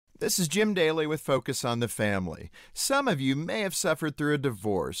This is Jim Daly with Focus on the Family. Some of you may have suffered through a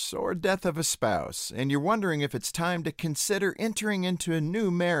divorce or death of a spouse, and you're wondering if it's time to consider entering into a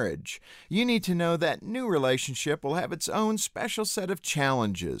new marriage. You need to know that new relationship will have its own special set of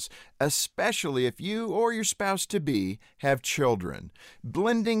challenges, especially if you or your spouse-to-be have children.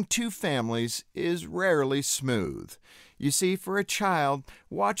 Blending two families is rarely smooth. You see, for a child,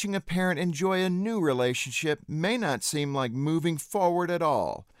 watching a parent enjoy a new relationship may not seem like moving forward at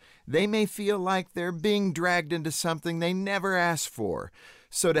all. They may feel like they're being dragged into something they never asked for.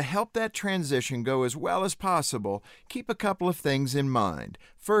 So to help that transition go as well as possible, keep a couple of things in mind.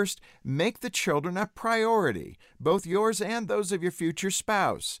 First, make the children a priority, both yours and those of your future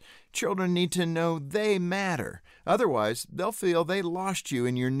spouse. Children need to know they matter. Otherwise, they'll feel they lost you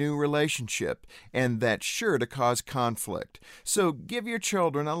in your new relationship, and that's sure to cause conflict. So give your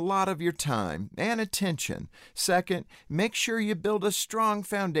children a lot of your time and attention. Second, make sure you build a strong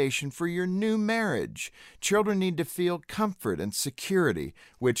foundation for your new marriage. Children need to feel comfort and security,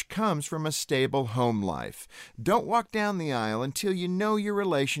 which comes from a stable home life. Don't walk down the aisle until you know your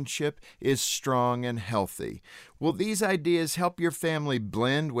relationship is strong and healthy. Will these ideas help your family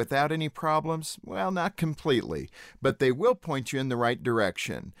blend without any problems? Well, not completely, but they will point you in the right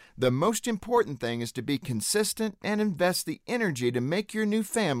direction. The most important thing is to be consistent and invest the energy to make your new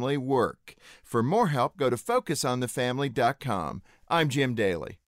family work. For more help, go to FocusOnTheFamily.com. I'm Jim Daly.